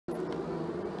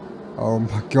Oh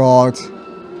my god.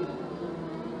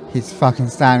 He's fucking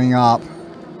standing up.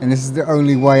 And this is the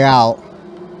only way out.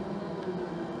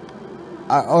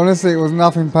 Honestly, it was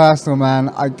nothing personal, man.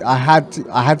 I had to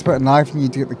put a knife in you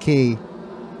to get the key.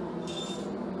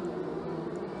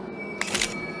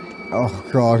 Oh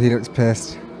god, he looks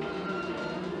pissed.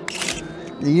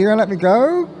 Are you gonna let me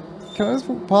go? Can I just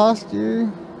walk past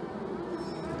you?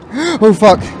 Oh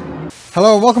fuck.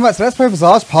 Hello and welcome back to Let's Play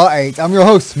Visage Part 8. I'm your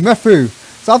host, Mefu.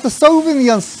 So after solving the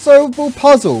unsolvable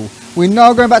puzzle, we're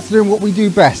now going back to doing what we do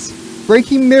best.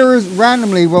 Breaking mirrors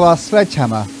randomly with our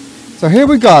sledgehammer. So here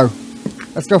we go.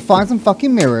 Let's go find some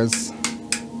fucking mirrors.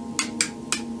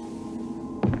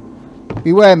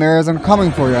 Beware mirrors, I'm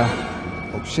coming for you.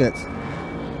 Oh shit.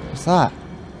 What's that?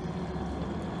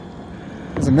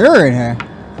 There's a mirror in here.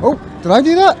 Oh, did I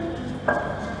do that?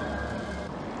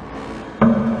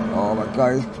 Oh my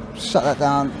god, shut that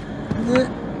down.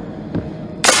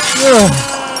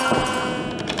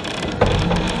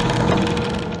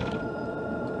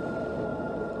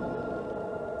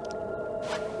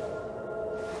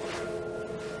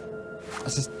 I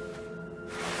just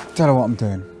don't know what I'm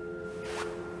doing.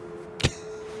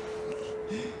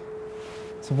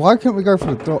 So why can't we go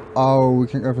for the door? Oh, we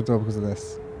can't go for the door because of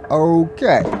this.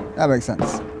 Okay, that makes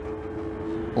sense.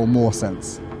 Or more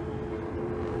sense.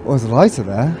 Oh, there's a lighter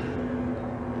there.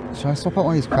 Should I swap out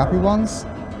one of these crappy ones?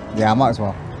 Yeah, I might as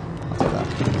well. I'll take that.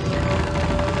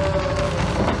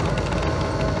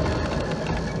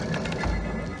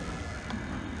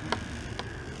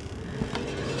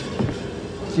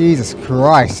 Jesus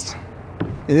Christ.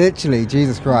 Literally,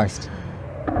 Jesus Christ.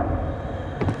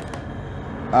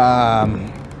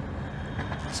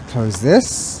 Let's close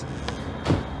this.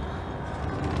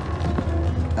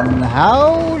 And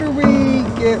how do we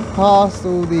get past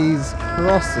all these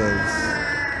crosses?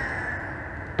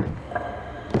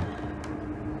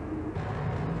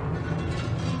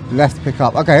 Left pick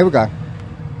up. Okay, here we go.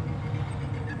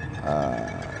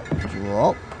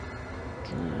 Drop.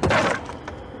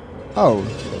 Oh,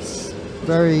 it's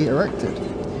very erected.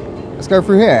 Let's go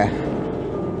through here.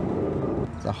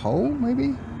 Is a hole,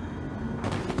 maybe?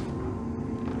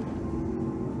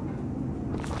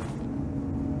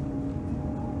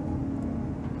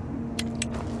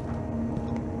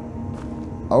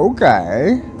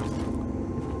 Okay.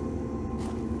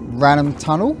 Random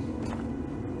tunnel.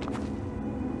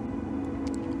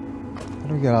 How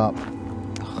do we get up?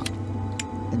 Ugh.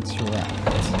 Interact.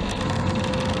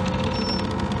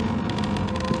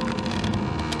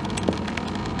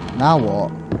 Now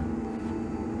what?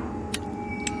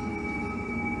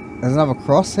 There's another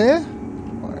cross here?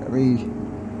 Let me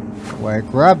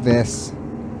grab this.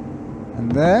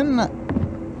 And then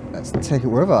let's take it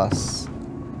with us.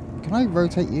 Can I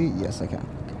rotate you? Yes, I can.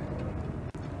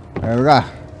 Okay. There we go.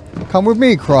 Come with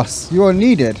me, cross. You are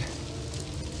needed.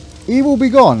 Evil be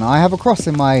gone. I have a cross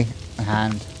in my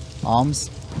hand. Arms.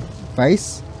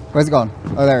 Face. Where's it gone?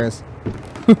 Oh, there it is.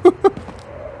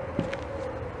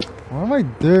 What am I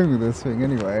doing with this thing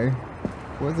anyway?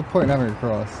 What's the point in having a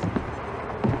cross?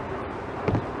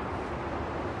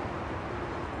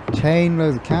 Chain,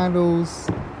 loads of candles.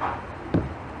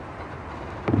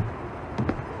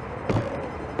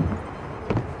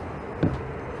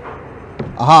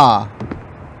 Aha!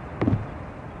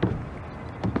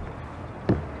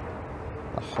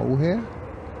 A hole here?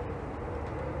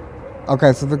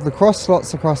 Okay, so the cross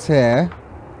slots across here.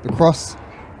 The cross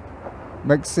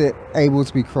makes it able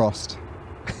to be crossed.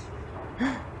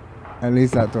 At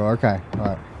least that door. Okay,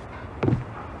 right.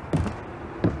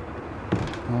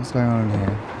 What's going on in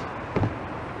here?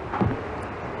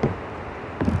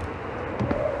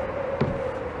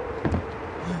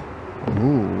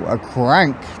 Ooh, a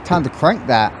crank. Time to crank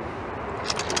that.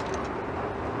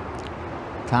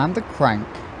 Time to crank.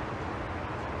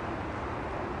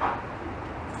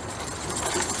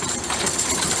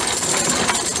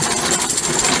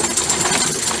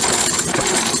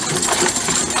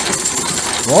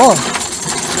 What?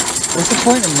 What's the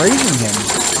point in raising him?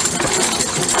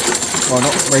 Well,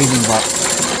 not raising, but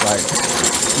like,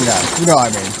 you know what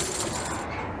I mean.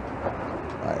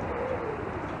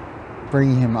 Like,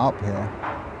 bringing him up here.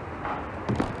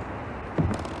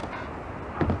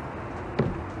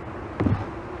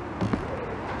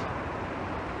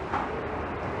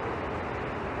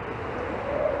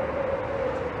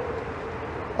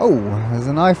 Oh, there's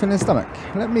a knife in his stomach.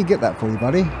 Let me get that for you,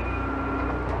 buddy.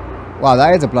 Wow,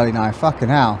 that is a bloody knife. Fucking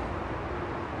hell.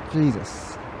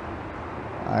 Jesus.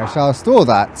 I shall store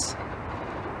that.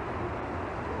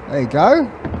 There you go.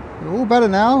 You're all better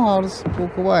now. I'll just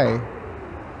walk away.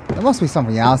 There must be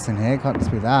something else in here. Can't just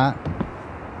be that.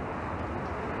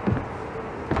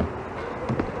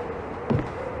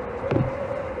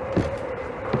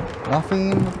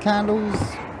 graphene with the candles?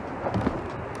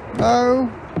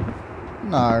 No?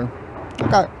 No.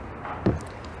 Okay.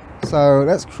 So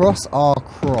let's cross our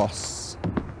cross.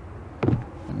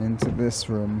 And into this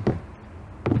room.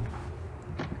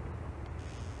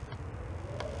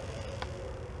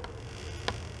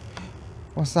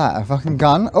 What's that? A fucking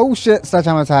gun? Oh shit!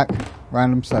 Sledgehammer attack.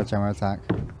 Random sledgehammer attack.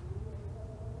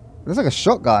 Looks like a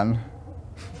shotgun.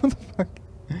 What the fuck?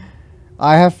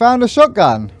 I have found a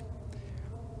shotgun.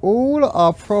 All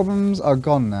our problems are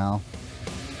gone now.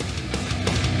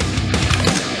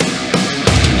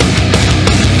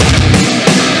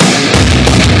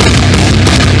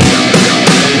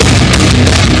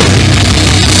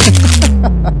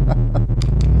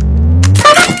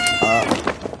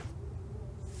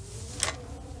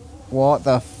 What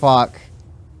the fuck?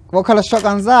 What kind of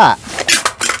shotgun's that?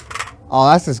 Oh,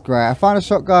 that's just great. I found a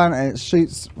shotgun and it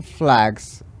shoots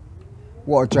flags.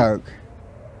 What a joke.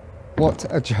 What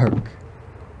a joke.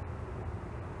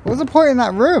 What was the point in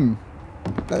that room?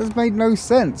 That has made no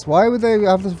sense. Why would they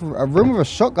have a room with a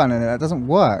shotgun in it? That doesn't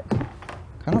work.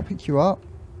 Can I pick you up?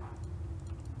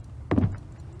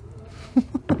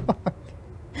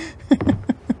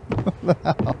 What the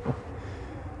hell?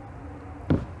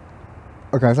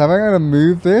 Okay, so I'm going to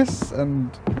move this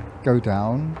and go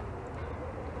down.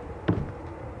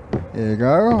 Here you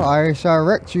go. I shall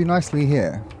erect you nicely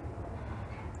here.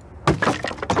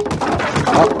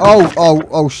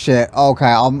 Oh shit. Okay,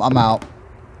 I'm out.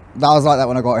 That was like that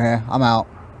when I got here. I'm out.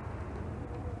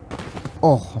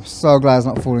 Oh, I'm so glad it's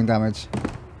not falling damage.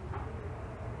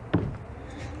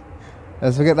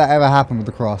 Let's forget that ever happened with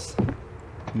the cross.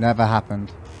 Never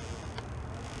happened.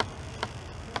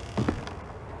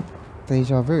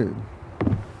 Deja vu.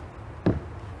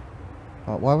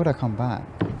 But why would I come back?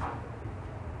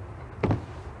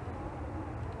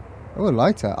 Oh, a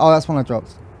lighter. Oh, that's one I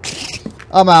dropped.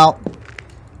 I'm out.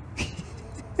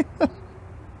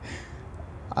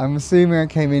 I'm assuming I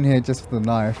came in here just for the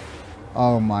knife.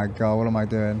 Oh my god, what am I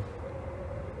doing?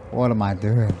 What am I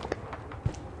doing?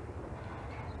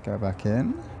 Go back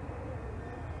in.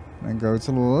 And go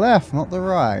to the left, not the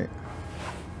right.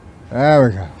 There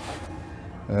we go.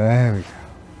 There we go.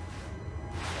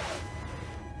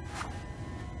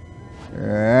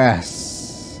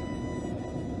 Yes.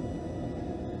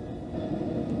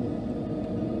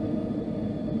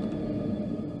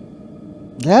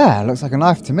 Yeah, looks like a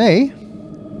knife to me.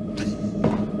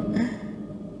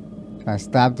 Can I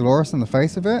stab Dolores in the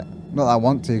face a bit? Not that I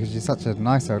want to, because she's such a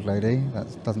nice old lady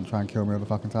that doesn't try and kill me all the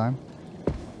fucking time.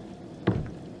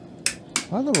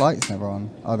 Why are the lights never on?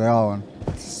 Oh, they are on.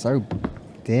 It's so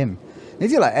dim. Need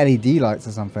to get like LED lights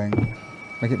or something.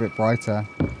 Make it a bit brighter.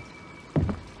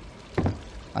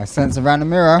 I sense a random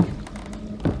mirror.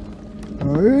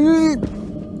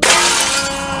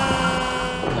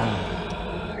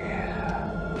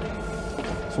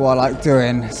 That's what I like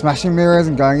doing. Smashing mirrors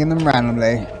and going in them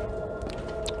randomly.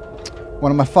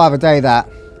 One of my 5 a day, that.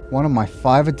 One of my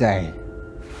 5 a day.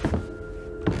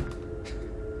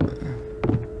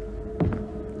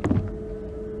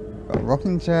 Got a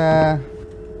rocking chair.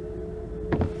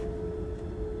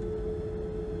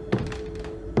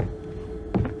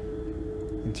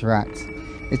 Interact.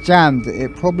 It's jammed.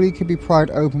 It probably could be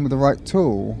pried open with the right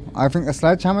tool. I think the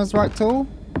sledgehammer's the right tool.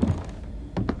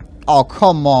 Oh,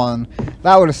 come on.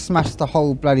 That would have smashed the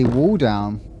whole bloody wall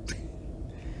down.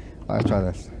 Let's try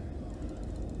this.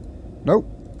 Nope.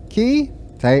 Key.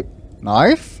 Tape.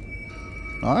 Knife.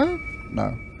 No?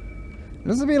 No. There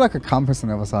doesn't be like a compass on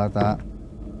the other side of that.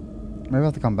 Maybe I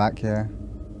have to come back here.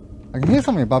 I can hear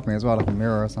something above me as well, like a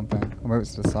mirror or something. Or maybe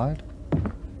it's to the side. I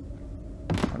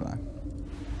don't know.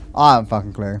 I haven't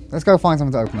fucking clue. Let's go find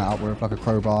something to open that up with, like a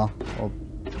crowbar or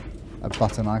a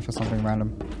butter knife or something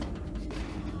random.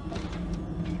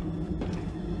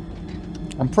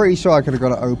 I'm pretty sure I could have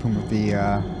got it open with the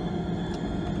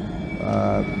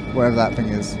whatever that thing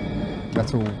is.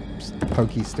 Metal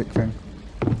pokey stick thing.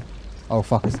 Oh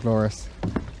fuck, it's glorious.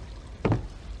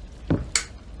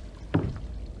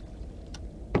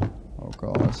 Oh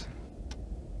god.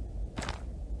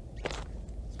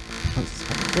 Close this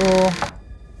fucking door.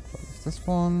 Close this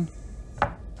one.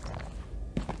 Oh,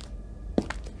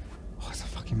 it's a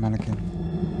fucking mannequin.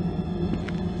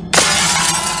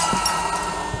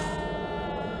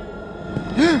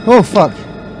 Oh fuck.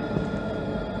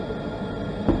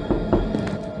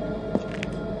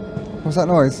 What's that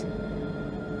noise?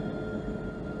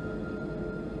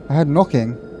 I heard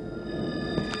knocking.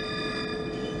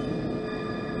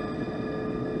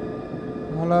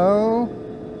 Hello?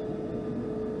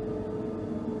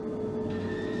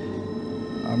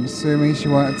 I'm assuming she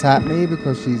won't attack me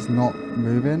because she's not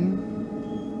moving.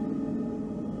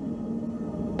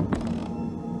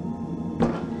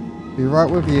 Be right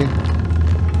with you.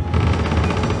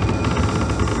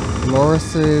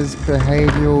 Loris's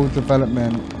behavioral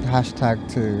development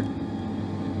 #2.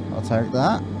 I'll take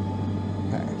that.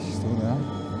 Okay, she's still there.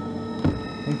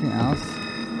 Anything else?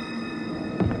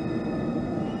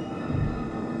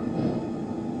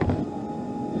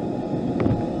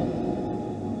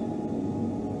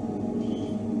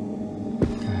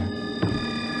 Okay.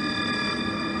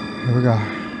 Here we go.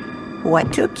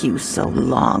 What took you so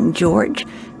long, George?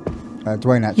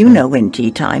 Dwayne, actually. You know when tea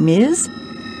time is,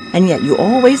 and yet you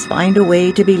always find a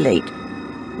way to be late.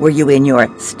 Were you in your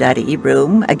study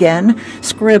room again,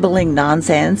 scribbling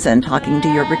nonsense and talking to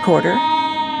your recorder?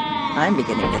 I'm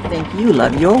beginning to think you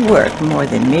love your work more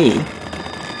than me.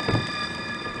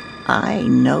 I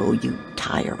know you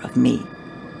tire of me.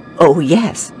 Oh,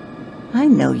 yes. I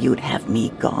know you'd have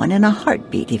me gone in a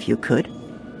heartbeat if you could.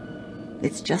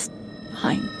 It's just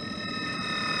fine.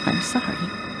 I'm sorry.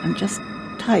 I'm just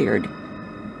tired.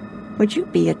 Would you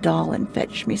be a doll and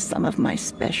fetch me some of my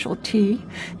special tea?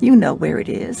 You know where it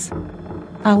is.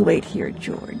 I'll wait here,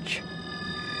 George.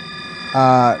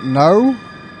 No.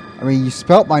 I mean, you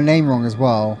spelt my name wrong as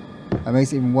well. That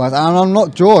makes it even worse. And I'm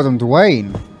not George, I'm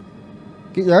Dwayne.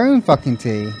 Get your own fucking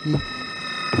tea.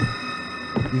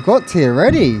 You've got tea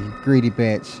already, you greedy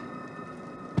bitch.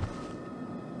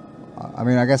 I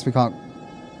mean, I guess we can't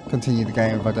continue the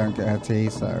game if I don't get her tea,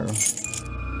 so...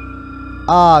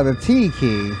 Ah, the tea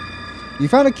key. You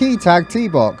found a key tag tea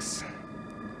box.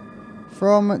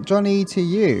 From Johnny to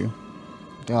you.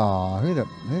 Oh, who the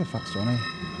fuck's Johnny?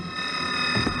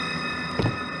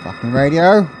 Fucking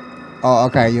radio. Oh,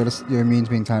 okay, your immune's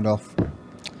being turned off.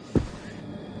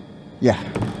 Yeah,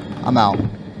 I'm out.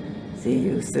 See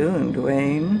you soon,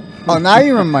 Dwayne. Oh, now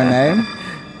you remember my name.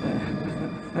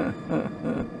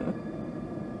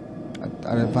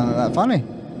 I didn't find that funny.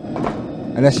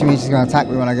 Unless you mean she's going to attack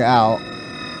me when I get out.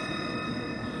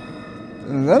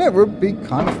 Then it would be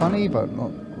kind of funny, but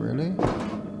not really.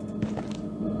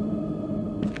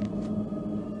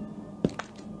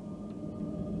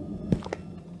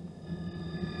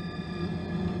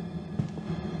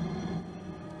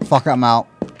 Fuck it, I'm out.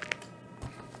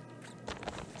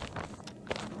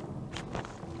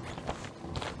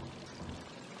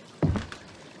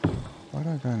 Where do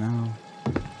I go now?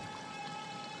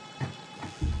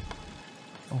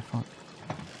 Oh, fuck.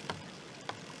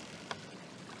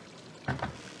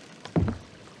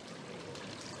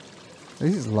 At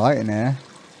least it's light in here.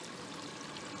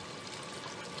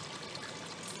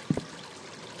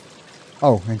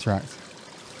 Oh, interact.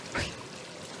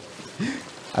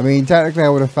 I mean, technically I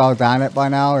would have fell down it by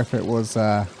now if it was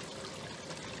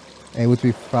able to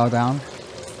be fell down.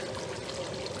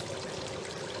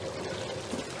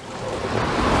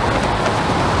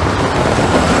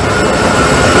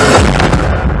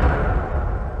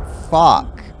 Fuck.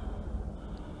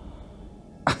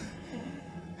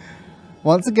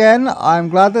 Once again, I'm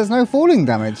glad there's no falling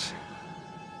damage.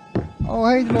 Oh,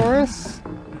 hey, Dolores.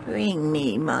 Bring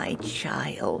me my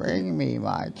child. Bring me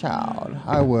my child.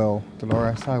 I will,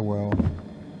 Dolores, I will.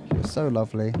 You're so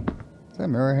lovely. Is there a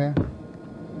mirror here?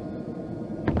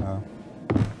 No.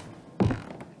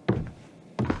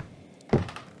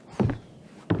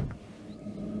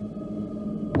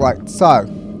 Right, so.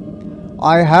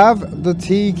 I have the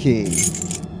tea key.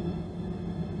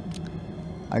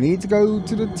 I need to go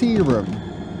to the tea room.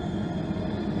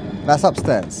 That's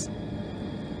upstairs.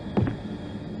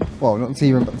 Well, not the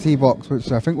tea room, but the tea box,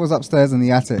 which I think was upstairs in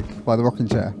the attic by the rocking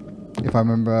chair, if I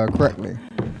remember correctly.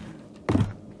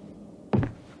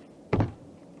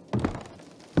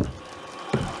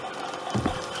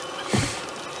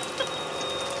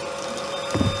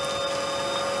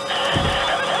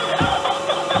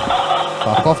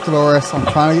 Fuck off, Dolores. I'm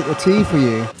trying to get the tea for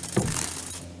you.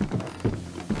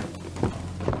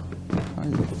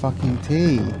 Fucking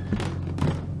tea.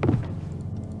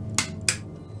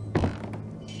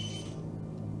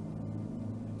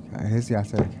 Okay, here's the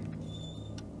attic.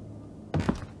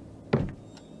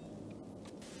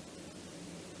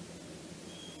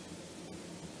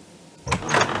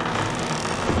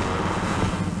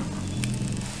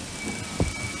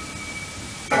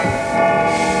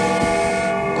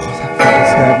 God, that fucking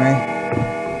scared me.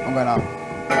 I'm going up.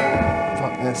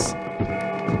 Fuck this.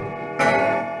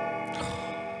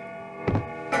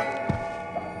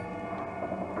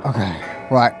 Okay,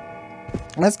 right.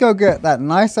 Let's go get that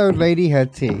nice old lady her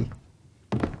tea.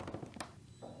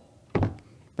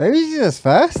 Maybe she's just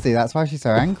thirsty. That's why she's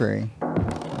so angry.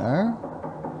 No?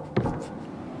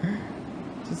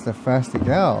 Just a thirsty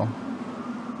girl.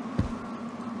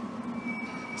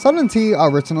 Sun and tea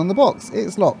are written on the box.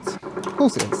 It's locked. Of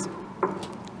course it is.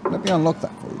 Let me unlock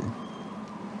that for you.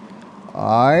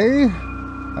 I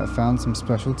have found some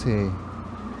special tea.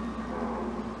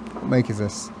 What make is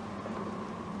this?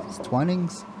 It's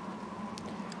Twinings.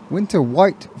 Winter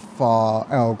White Far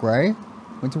Earl Grey.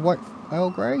 Winter White Earl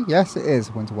Grey? Yes, it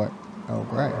is Winter White Earl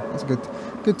Grey. That's a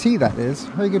good tea, that is.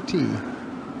 Very good tea.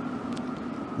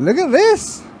 Look at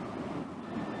this!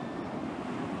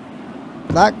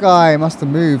 That guy must have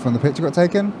moved when the picture got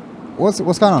taken. What's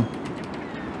going on?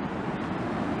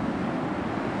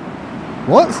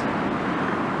 What?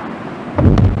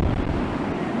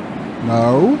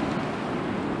 No.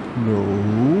 No.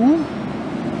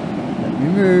 Let me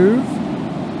move.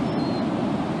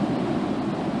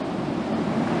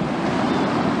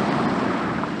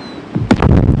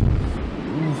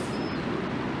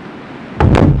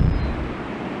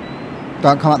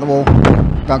 Don't come at the wall.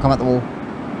 Don't come at the wall.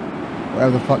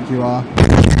 Wherever the fuck you are.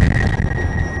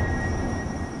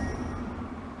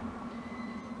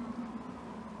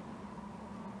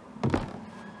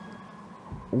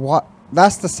 What?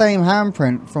 That's the same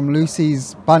handprint from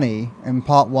Lucy's bunny in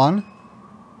part 1.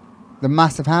 The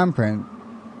massive handprint.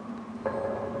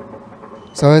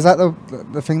 So is that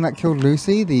the thing that killed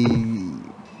Lucy? The...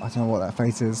 I don't know what that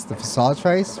face is. The Visage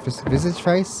face? Visage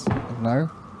face? I don't know.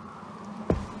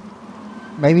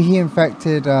 Maybe he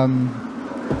infected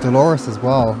Dolores as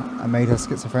well and made her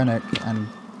schizophrenic and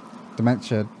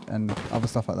dementia and other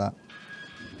stuff like that.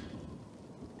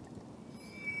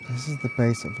 This is the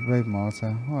base of the Brave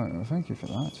Monitor. Alright, well, thank you for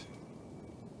that.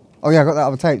 Oh yeah, I got that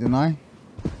other tape, didn't I?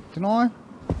 Didn't I? I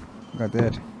think I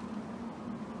did.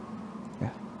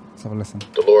 Yeah, let's have a listen.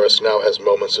 Dolores now has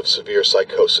moments of severe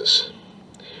psychosis.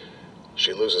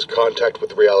 She loses contact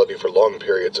with reality for long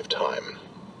periods of time.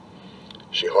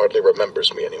 She hardly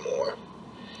remembers me anymore.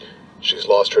 She's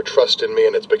lost her trust in me,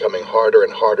 and it's becoming harder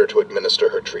and harder to administer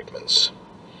her treatments.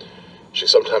 She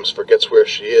sometimes forgets where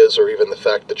she is, or even the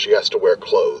fact that she has to wear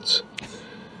clothes.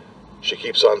 She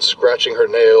keeps on scratching her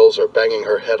nails or banging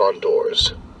her head on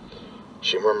doors.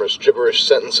 She murmurs gibberish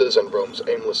sentences and roams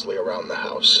aimlessly around the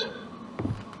house.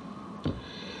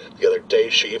 The other day,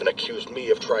 she even accused me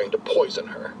of trying to poison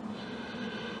her.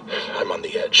 I'm on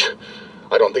the edge.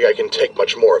 I don't think I can take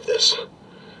much more of this.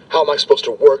 How am I supposed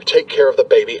to work, take care of the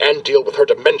baby, and deal with her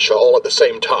dementia all at the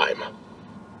same time?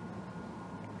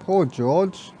 Poor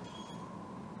George.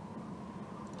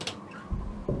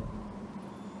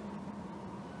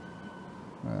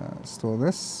 Store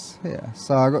this here.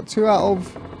 So I got 2 out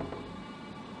of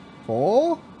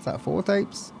 4? Is that 4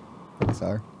 tapes? I think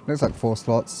so. Looks like 4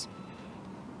 slots.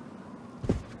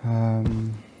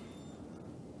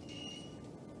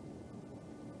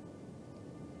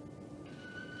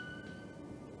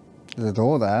 There's a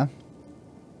door there.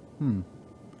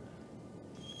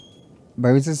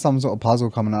 Maybe this is some sort of puzzle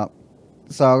coming up.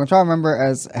 So I'm going to try and remember it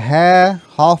as hair,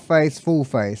 half face, full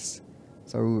face.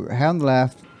 So hair on the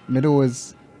left, middle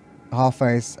is half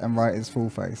face, and right is full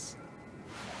face.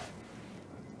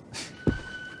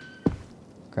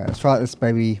 Okay, let's try this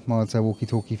baby monitor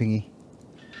walkie-talkie thingy.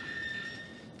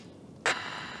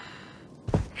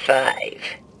 5,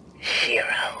 0,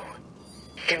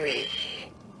 3,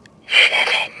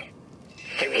 7,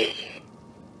 3.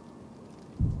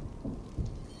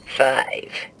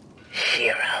 5,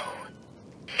 0,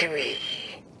 3,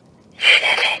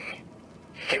 7,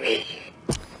 3.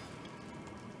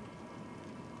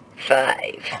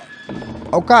 5.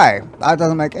 Okay, that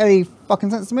doesn't make any fucking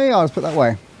sense to me. I'll just put that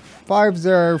way.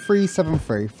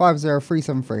 50373.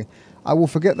 50373. I will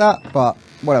forget that, but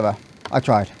whatever. I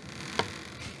tried.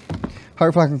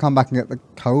 Hopefully I can come back and get the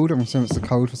code. I'm assuming it's the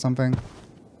code for something.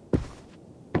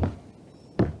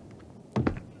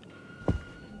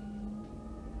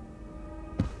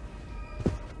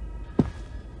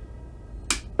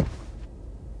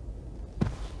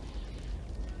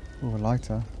 Ooh, a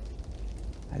lighter.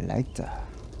 A lighter.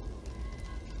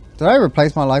 Did I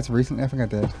replace my lighter recently? I think I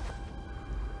did.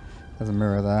 There's a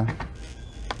mirror there.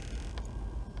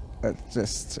 Let's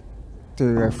just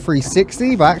do a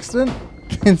 360 by accident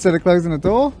instead of closing the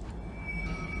door.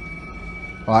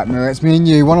 Alright, mirror, it's me and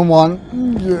you, one-on-one.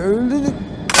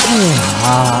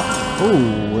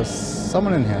 Ooh, there's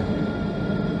someone in here.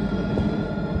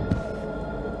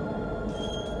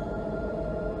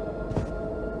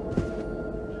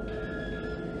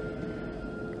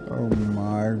 Oh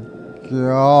my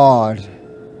god.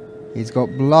 He's got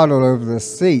blood all over the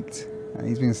seat. And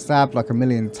he's been stabbed like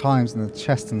 1,000,000 times in the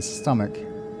chest and stomach.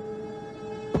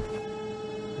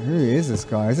 Who is this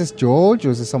guy? Is this George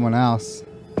or is this someone else?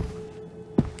 Of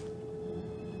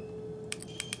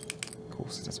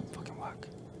course it doesn't fucking work.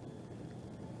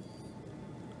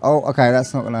 Oh, okay,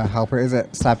 that's not gonna help it, is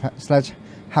it?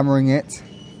 Sledgehammering it.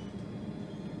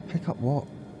 Pick up what?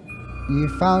 You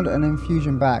found an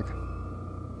infusion bag.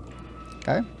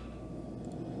 Okay.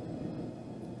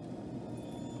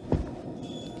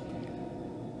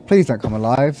 Please don't come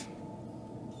alive.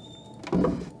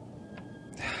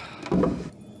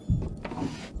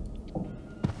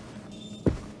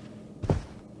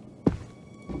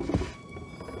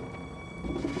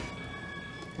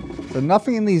 So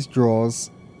nothing in these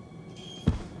drawers.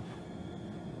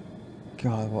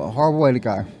 God, what a horrible way to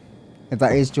go. If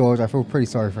that is George, I feel pretty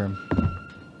sorry for him.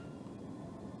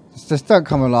 Just don't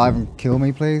come alive and kill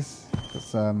me, please.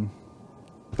 Because,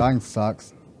 dying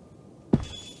sucks.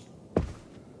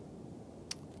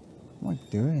 What am I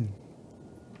doing?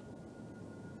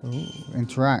 Ooh,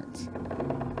 interact.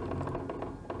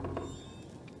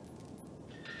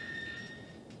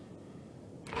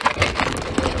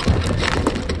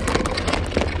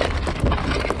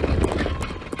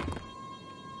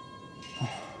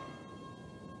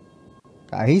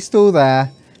 Okay, he's still there.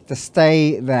 Just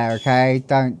stay there, okay?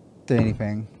 Don't do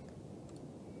anything.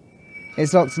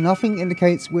 It's locked. Nothing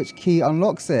indicates which key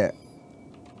unlocks it.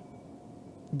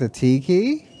 The T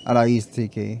key? I don't use the T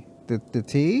key. The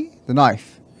T? The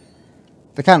knife.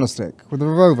 The candlestick with the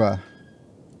revolver.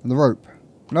 And the rope.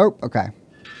 Nope. Okay.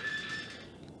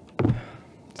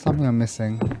 Something I'm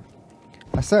missing.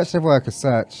 I searched everywhere I could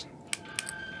search.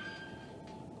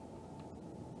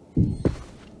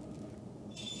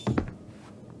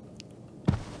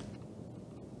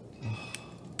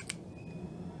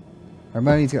 I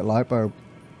might need to get a light bulb.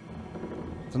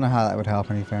 Don't know how that would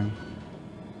help anything.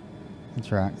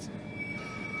 Interact.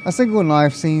 A single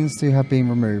knife seems to have been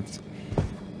removed.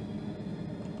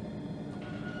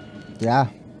 Yeah,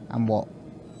 and what?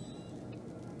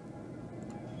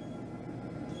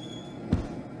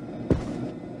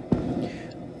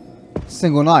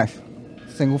 Single knife.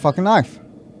 Single fucking knife.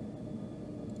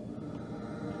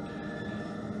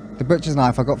 The butcher's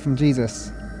knife I got from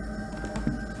Jesus.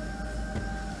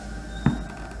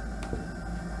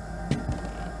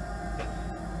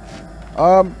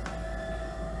 Am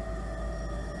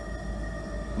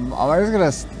I just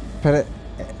gonna put it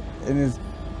in his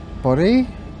body?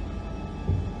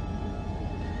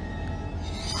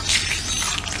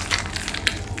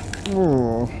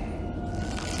 Ooh.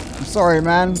 I'm sorry,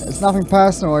 man. It's nothing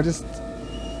personal.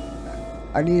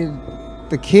 I needed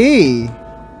the key.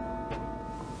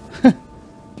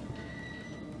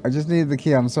 I just needed the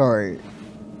key. I'm sorry.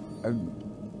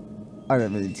 I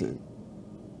didn't mean to.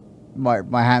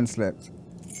 My hand slipped.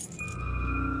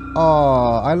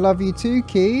 Oh, I love you too,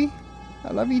 Key.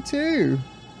 I love you too.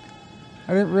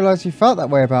 I didn't realize you felt that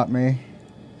way about me.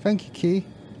 Thank you, Key.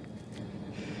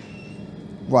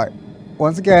 Right.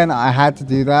 Once again, I had to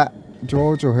do that,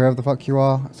 George, or whoever the fuck you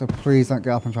are. So please don't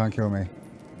get up and try and kill me.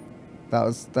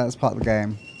 That's part of the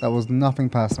game. That was nothing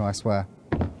personal, I swear.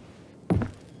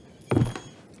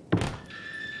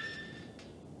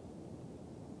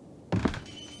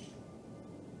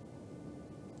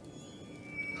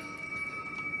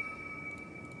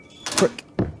 Quick.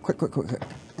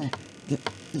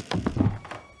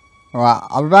 Alright,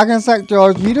 I'll be back in a sec,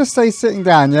 George. You just stay sitting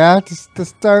down, yeah?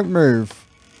 Just don't move.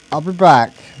 I'll be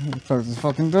back. Close this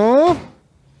fucking door.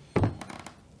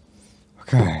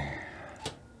 Okay.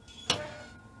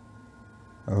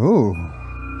 Ooh.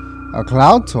 A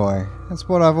cloud toy. That's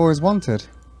what I've always wanted.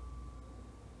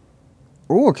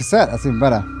 Ooh, a cassette. That's even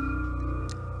better.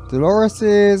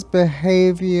 Dolores's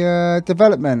behavior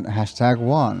development.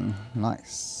 #1.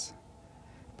 Nice.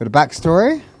 Bit of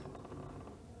backstory.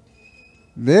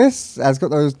 This has got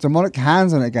those demonic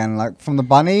hands on it again, like from the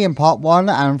bunny in part 1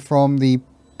 and from the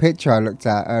picture I looked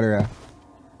at earlier.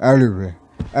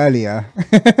 Right,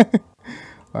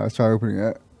 let's try opening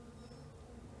it.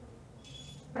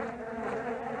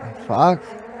 Fuck.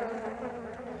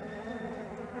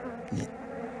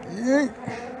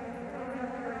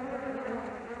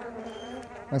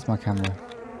 Where's my camera?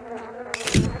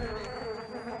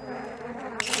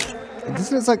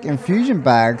 This looks like infusion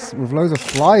bags with loads of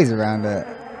flies around it.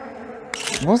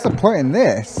 What's the point in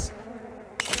this?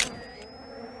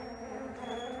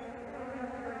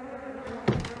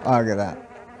 Oh, I get that.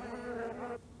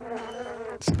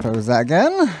 Let's close that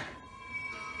again.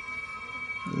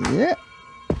 Yeah.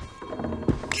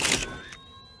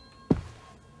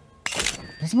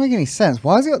 Doesn't make any sense.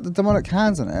 Why has it got the demonic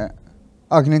hands on it?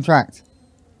 Oh, I can interact.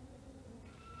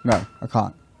 No, I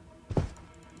can't.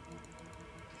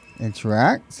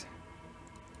 Interact.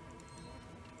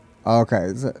 Oh, okay,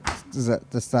 is it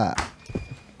just that?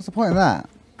 What's the point of that?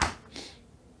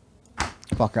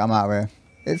 Fuck it, I'm out of here.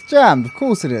 It's jammed, of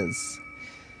course it is.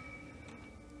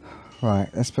 Right,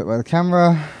 let's put by the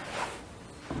camera.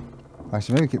 I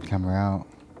should maybe keep the camera out.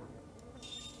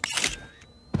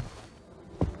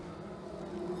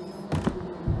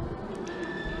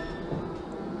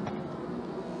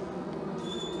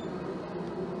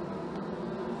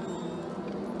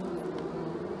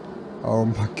 Oh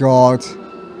my god.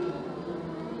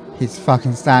 He's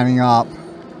fucking standing up.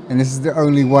 And this is the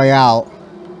only way out.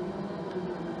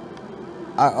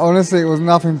 Honestly, it was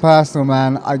nothing personal,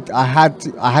 man. I had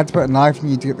to put a knife in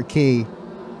you to get the key.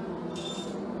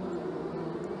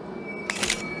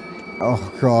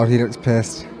 Oh god, he looks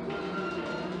pissed.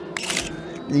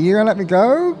 Are you gonna let me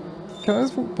go? Can I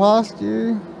just walk past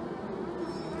you?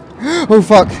 Oh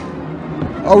fuck!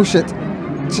 Oh shit!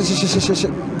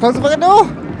 Shit! Close the fucking door!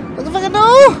 Close the fucking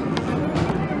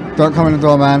door! Don't come in the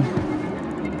door, man.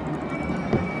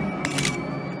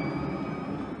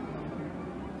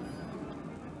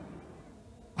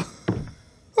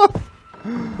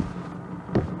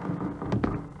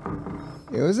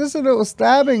 It was just a little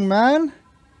stabbing, man.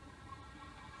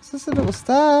 It's just a little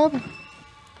stab.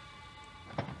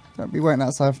 Don't be waiting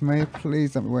outside for me.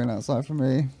 Please don't be waiting outside for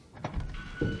me.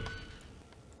 Come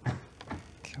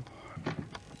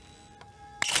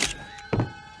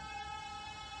on.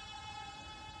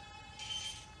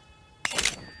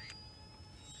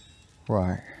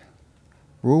 Right.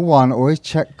 Rule 1, always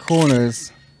check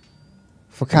corners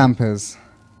for campers.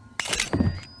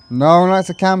 No one likes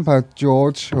a camper,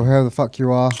 George, or whoever the fuck you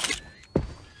are.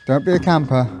 Don't be a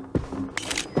camper.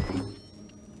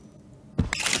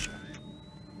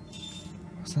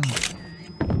 What's that?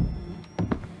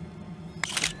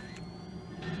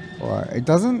 Alright, it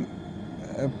doesn't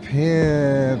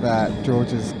appear that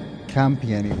George is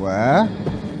camping anywhere.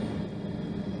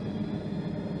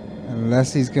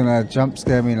 Unless he's gonna jump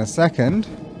scare me in a second.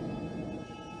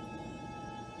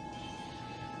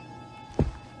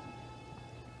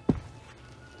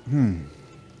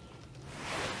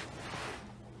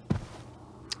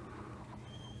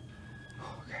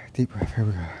 Okay, deep breath, here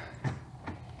we go.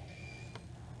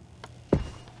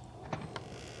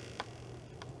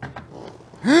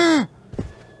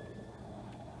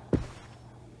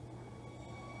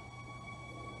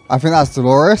 I think that's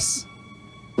Dolores.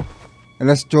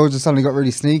 Unless George has suddenly got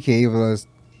really sneaky with those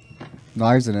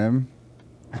knives in him.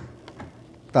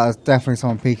 That is definitely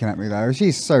someone peeking at me though.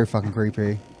 She's so fucking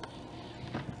creepy.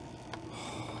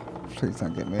 Please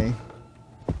don't get me.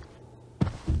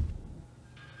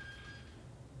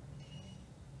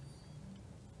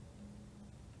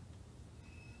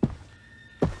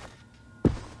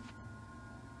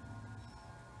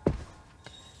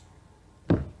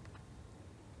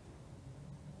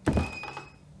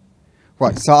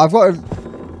 Right, so I've got a...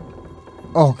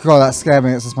 Oh god, that scared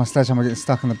me. It's just my sledgehammer getting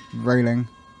stuck on the railing.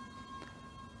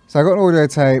 So I got an audio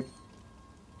tape.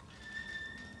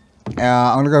 I'm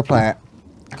gonna go play it.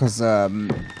 Because,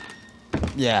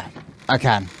 yeah, I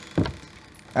can.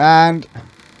 And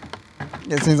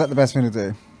it seems like the best thing to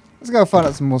do. Let's go find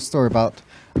out some more story about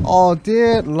our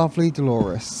dear, lovely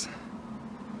Dolores.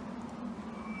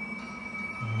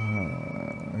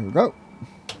 Here we go.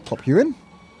 Pop you in.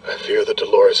 I fear that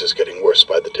Dolores is getting worse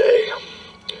by the day.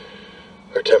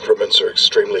 Her temperaments are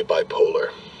extremely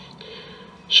bipolar.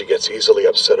 She gets easily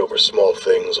upset over small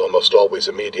things, almost always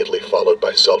immediately followed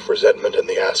by self-resentment and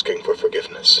the asking for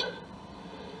forgiveness.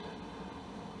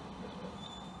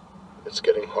 It's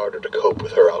getting harder to cope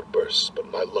with her outbursts, but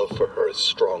my love for her is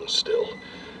strong still,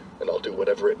 and I'll do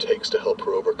whatever it takes to help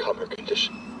her overcome her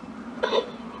condition. Oh,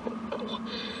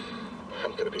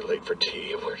 I'm gonna be late for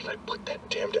tea. Where did I put that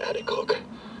damned attic hook?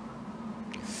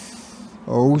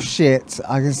 Oh shit,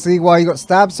 I can see why you got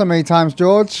stabbed so many times,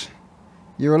 George.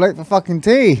 You were late for fucking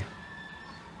tea.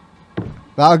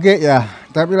 That'll get ya.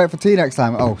 Don't be late for tea next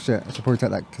time. Oh shit, I should probably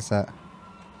take that cassette.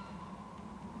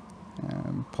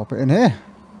 And pop it in here.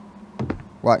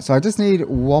 Right, so I just need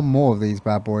one more of these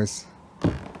bad boys.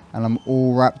 And I'm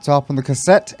all wrapped up on the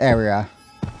cassette area.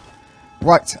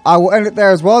 Right, I will end it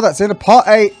there as well. That's it, part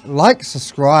 8. Like,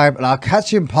 subscribe, and I'll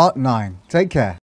catch you in part 9. Take care.